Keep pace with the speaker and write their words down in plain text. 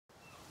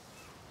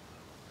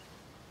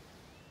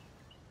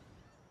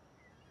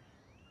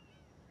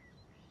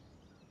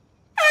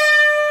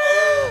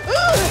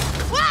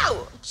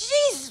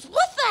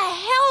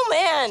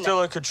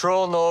Still in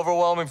control, no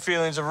overwhelming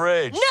feelings of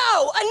rage.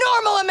 No! A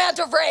normal amount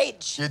of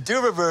rage! You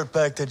do revert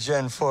back to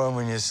Gen form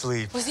when you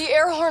sleep. Was the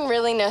air horn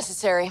really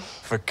necessary?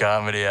 For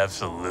comedy,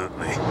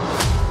 absolutely.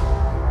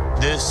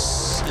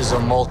 This is a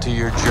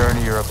multi-year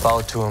journey you're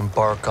about to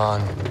embark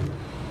on.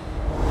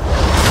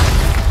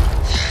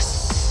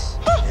 Yes.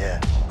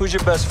 Yeah. Who's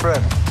your best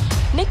friend?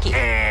 Nikki.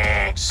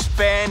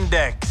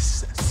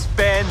 Spandex.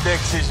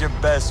 Spandex is your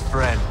best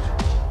friend.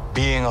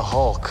 Being a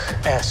Hulk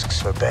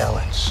asks for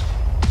balance.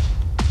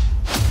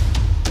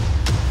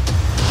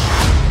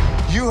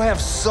 You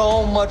have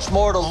so much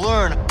more to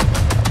learn.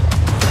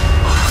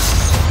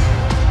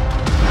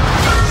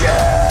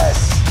 Yes!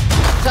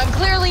 So I'm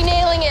clearly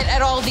nailing it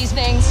at all these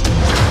things.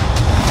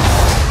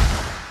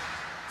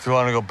 If you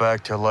want to go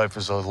back to your life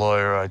as a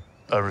lawyer,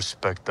 I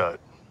respect that.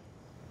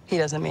 He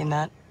doesn't mean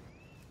that.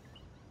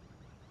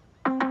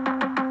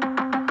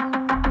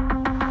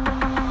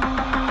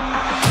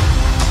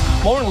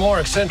 More and more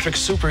eccentric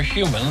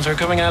superhumans are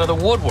coming out of the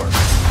woodwork.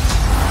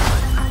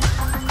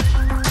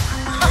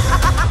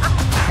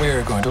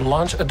 We're going to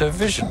launch a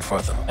division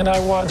for them. And I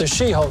want the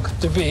She-Hulk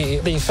to be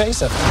the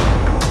face of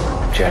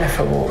it.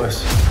 Jennifer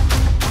Waters.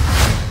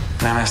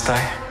 Namaste.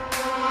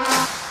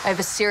 I have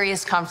a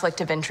serious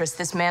conflict of interest.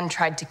 This man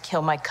tried to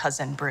kill my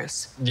cousin,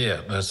 Bruce. Yeah,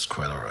 that's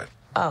quite all right.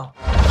 Oh.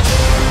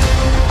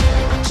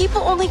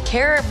 People only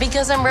care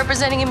because I'm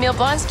representing Emil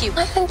Blonsky.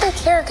 I think they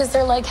care because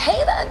they're like,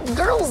 hey, that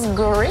girl's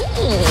green.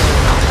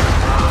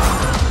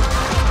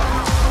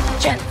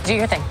 Jen, do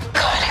your thing.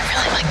 God, I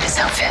really like this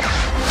outfit.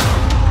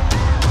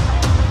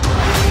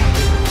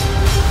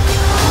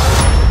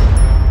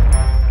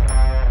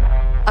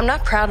 I'm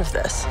not proud of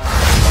this.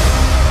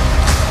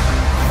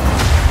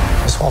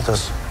 Miss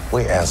Walters,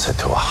 we answer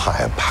to a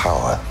higher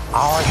power.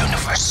 Our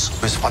universe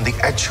is on the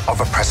edge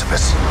of a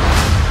precipice.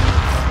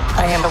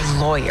 I am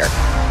a lawyer.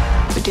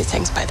 We do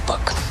things by the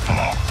book.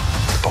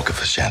 The Book of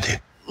Ashanti.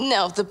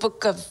 No, the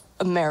Book of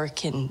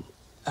American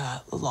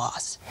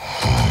Laws.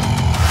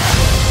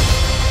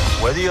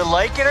 Whether you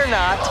like it or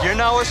not, you're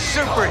now a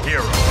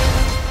superhero.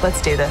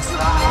 Let's do this.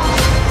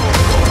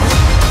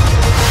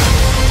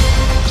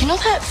 You know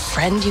that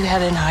friend you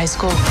had in high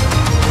school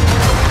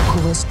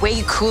who was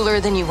way cooler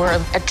than you were,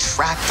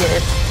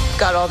 attractive,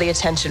 got all the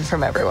attention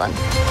from everyone?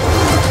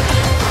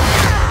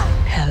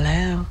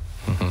 Hello.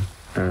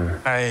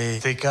 I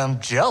think I'm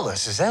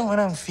jealous. Is that what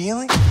I'm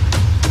feeling?